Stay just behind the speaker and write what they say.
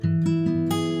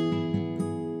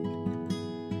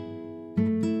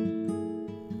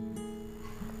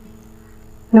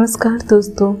नमस्कार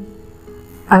दोस्तों,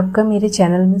 आपका मेरे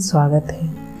चैनल में स्वागत है।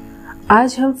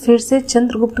 आज हम फिर से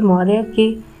चंद्रगुप्त मौर्य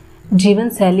के जीवन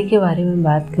शैली के बारे में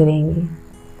बात करेंगे।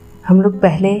 हम लोग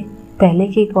पहले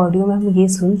के एक ऑडियो में हम ये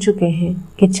सुन चुके हैं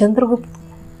कि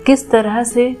चंद्रगुप्त किस तरह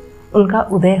से उनका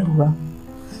उदय हुआ।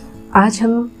 आज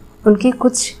हम उनके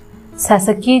कुछ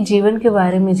शासकीय जीवन के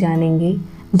बारे में जानेंगे।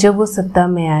 जब वो सत्ता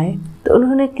में आए तो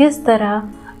उन्होंने किस तरह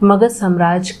मगध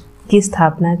साम्राज्य की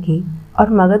स्थापना की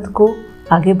और मगध को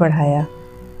आगे बढ़ाया।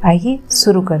 आइए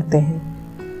शुरू करते हैं।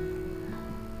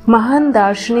 महान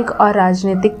दार्शनिक और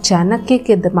राजनीतिक चाणक्य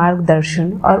के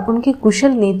मार्गदर्शन और उनकी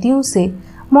कुशल नीतियों से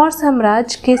मौर्य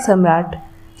साम्राज्य के सम्राट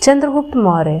चंद्रगुप्त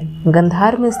मौर्य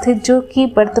गांधार में स्थित, जो कि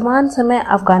वर्तमान समय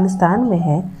अफगानिस्तान में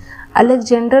है,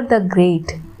 अलेक्जेंडर द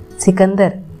ग्रेट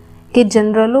सिकंदर के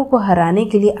जनरलों को हराने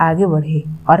के लिए आगे बढ़े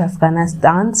और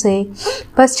अफगानिस्तान से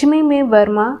पश्चिमी में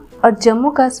बर्मा और जम्मू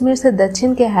कश्मीर से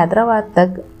दक्षिण के हैदराबाद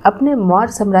तक अपने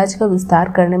मौर्य साम्राज्य का विस्तार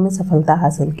करने में सफलता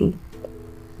हासिल की।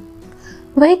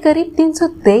 वही करीब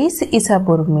 323 ईसा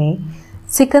पूर्व में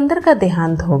सिकंदर का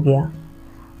देहांत हो गया।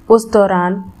 उस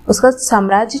दौरान उसका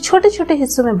साम्राज्य छोटे छोटे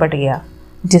हिस्सों में बट गया,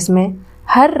 जिसमें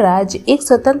हर राज्य एक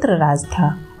स्वतंत्र राज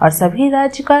था और सभी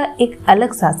राज्य का एक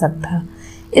अलग शासक था।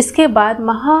 इसके बाद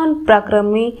महान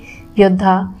पराक्रमी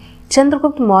योद्धा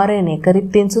चंद्रगुप्त मौर्य ने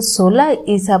करीब 316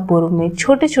 ईसा पूर्व में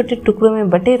छोटे छोटे टुकड़ों में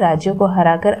बटे राज्यों को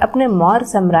हराकर अपने मौर्य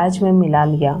साम्राज्य में मिला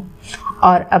लिया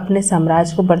और अपने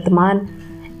साम्राज्य को वर्तमान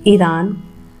ईरान,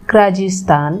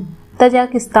 किर्गिस्तान,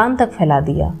 तजाकिस्तान तक फैला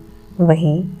दिया।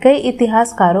 वहीं कई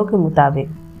इतिहासकारों के मुताबिक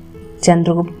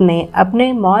चंद्रगुप्त ने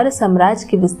अपने मौर्य साम्राज्य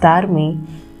के विस्तार में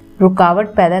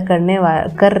रुकावट पैदा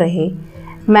कर रहे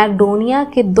मैक्डोनिया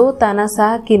के 2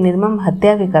 तानाशाह की निर्मम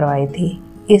हत्या भी करवाई थी।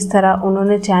 इस तरह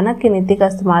उन्होंने चाणक्य नीति का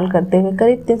इस्तेमाल करते हुए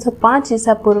करीब 305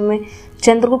 ईसा पूर्व में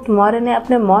चंद्रगुप्त मौर्य ने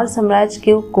अपने मौर्य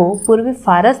साम्राज्य को पूर्वी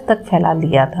फारस तक फैला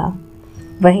लिया था।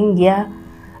 वहीं यह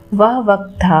वह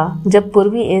वक्त था जब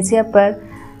पूर्वी एशिया पर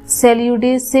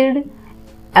सेल्यूसिड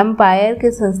एम्पायर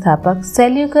के संस्थापक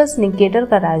सेल्यूकस निकेटर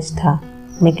का राज था।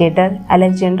 निकेटर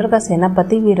अलेक्जेंडर का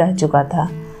सेनापति भी रह चुका था।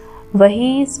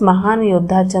 वही महान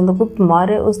योद्धा चंद्रगुप्त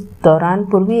मौर्य उस दौरान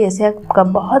पूर्वी एशिया का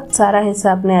बहुत सारा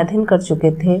हिस्सा अपने अधीन कर चुके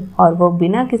थे और वो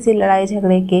बिना किसी लड़ाई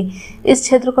झगड़े के इस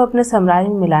क्षेत्र को अपने साम्राज्य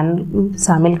में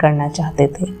शामिल करना चाहते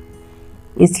थे।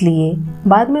 इसलिए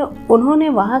बाद में उन्होंने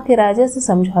वहां के राजा से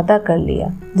समझौता कर लिया,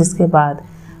 जिसके बाद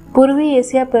पूर्वी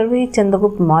एशिया पर भी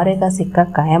चंद्रगुप्त मौर्य का सिक्का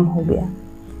कायम हो गया।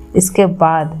 इसके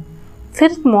बाद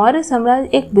फिर मौर्य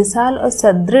साम्राज्य एक विशाल और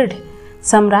सुदृढ़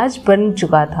साम्राज्य बन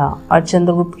चुका था और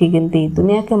चंद्रगुप्त की गिनती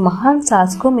दुनिया के महान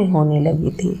शासकों में होने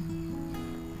लगी थी।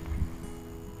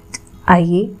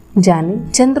 आइए जानें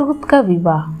चंद्रगुप्त का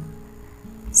विवाह।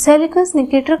 सेल्यूकस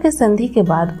निकेटर के संधि के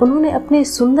बाद उन्होंने अपनी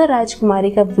सुंदर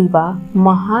राजकुमारी का विवाह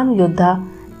महान योद्धा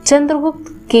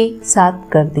चंद्रगुप्त के साथ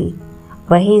कर दी।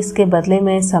 वहीं इसके बदले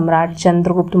में सम्राट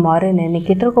चंद्रगुप्त मौर्य ने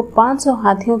निकेटर को 500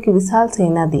 हाथियों की विशाल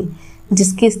सेना दी,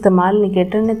 जिसकी इस्तेमाल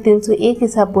निकेटर ने 301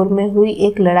 ईसा पूर्व में हुई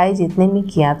एक लड़ाई जीतने में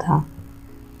किया था।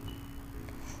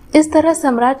 इस तरह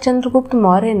सम्राट चंद्रगुप्त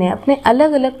मौर्य ने अपने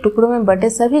अलग अलग टुकड़ों में बटे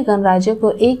सभी गणराज्यों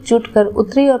को एकजुट कर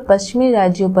उत्तरी और पश्चिमी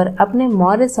राज्यों पर अपने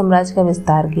मौर्य साम्राज्य का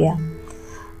विस्तार किया।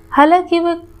 हालांकि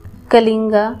वह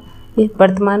कलिंगा,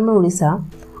 वर्तमान में उड़ीसा,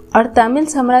 और तमिल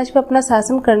साम्राज्य पर अपना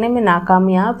शासन करने में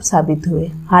नाकामयाब साबित हुए।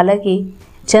 हालांकि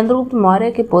चंद्रगुप्त मौर्य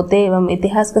के पोते एवं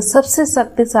इतिहास का सबसे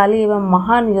शक्तिशाली एवं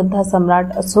महान योद्धा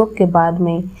सम्राट अशोक के बाद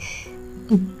में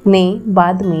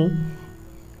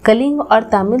कलिंग और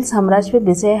तमिल साम्राज्य पर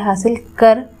विजय हासिल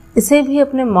कर इसे भी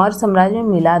अपने मौर्य साम्राज्य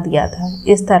में मिला दिया था।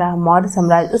 इस तरह मौर्य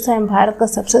साम्राज्य उस समय भारत का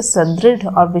सबसे सुदृढ़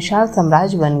और विशाल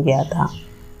साम्राज्य बन गया था।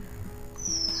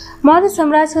 मौर्य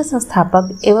साम्राज्य के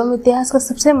संस्थापक एवं इतिहास का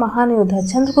सबसे महान योद्धा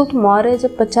चंद्रगुप्त मौर्य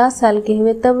जब 50 साल के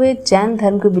हुए तब वे जैन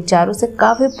धर्म के विचारों से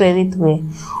काफी प्रेरित हुए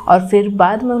और फिर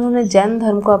बाद में उन्होंने जैन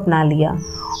धर्म को अपना लिया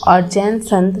और जैन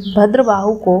संत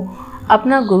भद्रबाहु को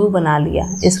अपना गुरु बना लिया।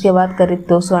 इसके बाद करीब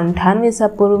 298 ईसा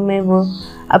पूर्व में वो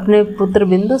अपने पुत्र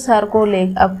बिंदुसार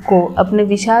को अपने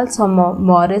विशाल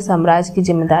मौर्य साम्राज्य की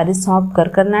जिम्मेदारी सौंप कर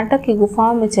कर्नाटक की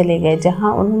गुफाओं में चले गए,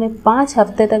 जहां उन्होंने 5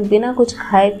 हफ्ते तक बिना कुछ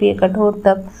खाए पिए कठोर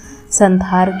तप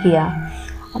संहार किया।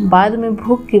 बाद में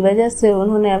भूख की वजह से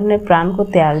उन्होंने अपने प्राण को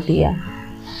त्याग दिया।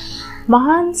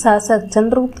 महान शासक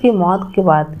चंद्रगुप्त की मौत के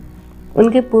बाद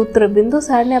उनके पुत्र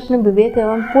बिंदुसार ने अपने विवेक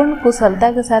एवं पूर्ण कुशलता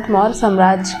के साथ मौर्य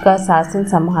साम्राज्य का शासन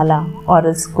संभाला और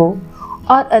इसको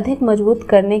और अधिक मजबूत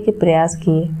करने के प्रयास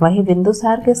किए। वहीं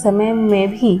बिंदुसार के समय में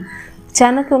भी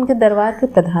चाणक्य उनके दरबार के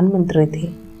प्रधानमंत्री थे।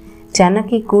 चाणक्य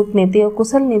की कूटनीति और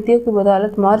कुशल नीतियों की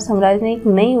बदौलत मौर्य साम्राज्य ने एक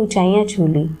नई ऊंचाइयां छू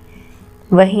ली।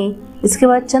 वहीं इसके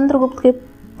बाद चंद्रगुप्त के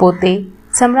पोते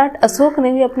सम्राट अशोक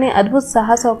ने भी अपने अद्भुत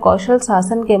साहस और कौशल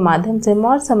शासन के माध्यम से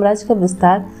मौर्य साम्राज्य का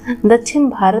विस्तार दक्षिण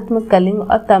भारत में कलिंग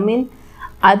और तमिल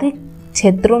आदि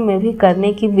क्षेत्रों में भी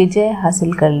करने की विजय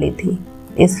हासिल कर ली थी।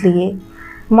 इसलिए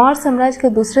मौर्य साम्राज्य के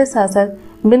दूसरे शासक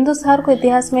बिंदुसार को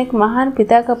इतिहास में एक महान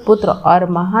पिता का पुत्र और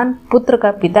महान पुत्र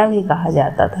का पिता भी कहा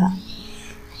जाता था,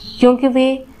 क्योंकि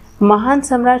वे महान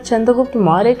सम्राट चंद्रगुप्त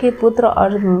मौर्य के पुत्र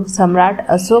और सम्राट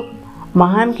अशोक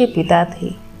महान के पिता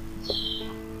थे।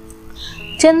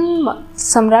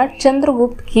 सम्राट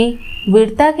चंद्रगुप्त की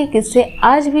वीरता के किस्से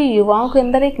आज भी युवाओं के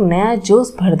अंदर एक नया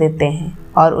जोश भर देते हैं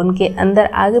और उनके अंदर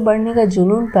आगे बढ़ने का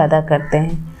जुनून पैदा करते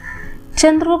हैं।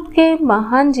 चंद्रगुप्त के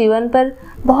महान जीवन पर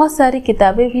बहुत सारी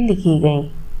किताबें भी लिखी गईं।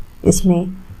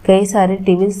 इसमें कई सारे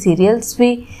टीवी सीरियल्स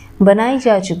भी बनाई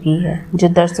जा चुकी है जो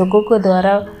दर्शकों के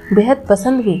द्वारा बेहद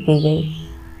पसंद भी की गई।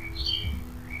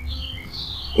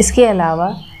 इसके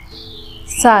अलावा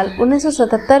साल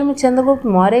 1977 में चंद्रगुप्त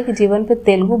मौर्य के जीवन पर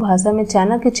तेलुगु भाषा में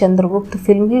चाणक्य चंद्रगुप्त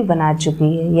फिल्म भी बना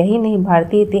चुकी है। यही नहीं,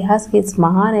 भारतीय इतिहास के इस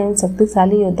महान एवं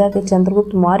शक्तिशाली योद्धा के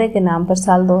चंद्रगुप्त मौर्य के नाम पर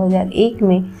साल 2001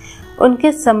 में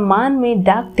उनके सम्मान में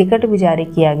डाक टिकट भी जारी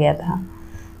किया गया था।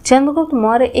 चंद्रगुप्त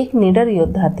मौर्य एक निडर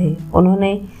योद्धा थे।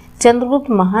 उन्होंने चंद्रगुप्त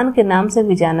महान के नाम से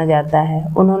भी जाना जाता है।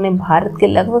 उन्होंने भारत के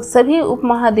लगभग सभी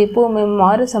उपमहाद्वीपों में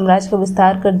मौर्य साम्राज्य का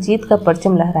विस्तार कर जीत का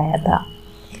परचम लहराया था।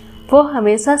 वो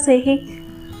हमेशा से ही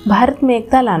भारत में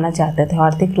एकता लाना चाहते थे,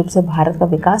 आर्थिक रूप से भारत का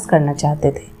विकास करना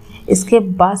चाहते थे। इसके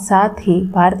बाद साथ ही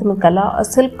भारत में कला और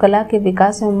शिल्प कला के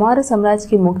विकास में मौर्य साम्राज्य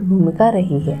की मुख्य भूमिका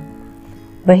रही है।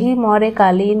 वही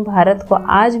मौर्यकालीन भारत को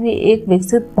आज भी एक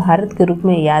विकसित भारत के रूप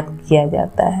में याद किया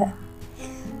जाता है।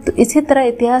 तो इसी तरह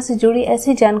इतिहास से जुड़ी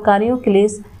ऐसी जानकारियों के लिए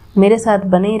मेरे साथ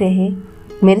बने रहे,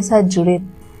 मेरे साथ जुड़े।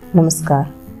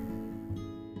 नमस्कार।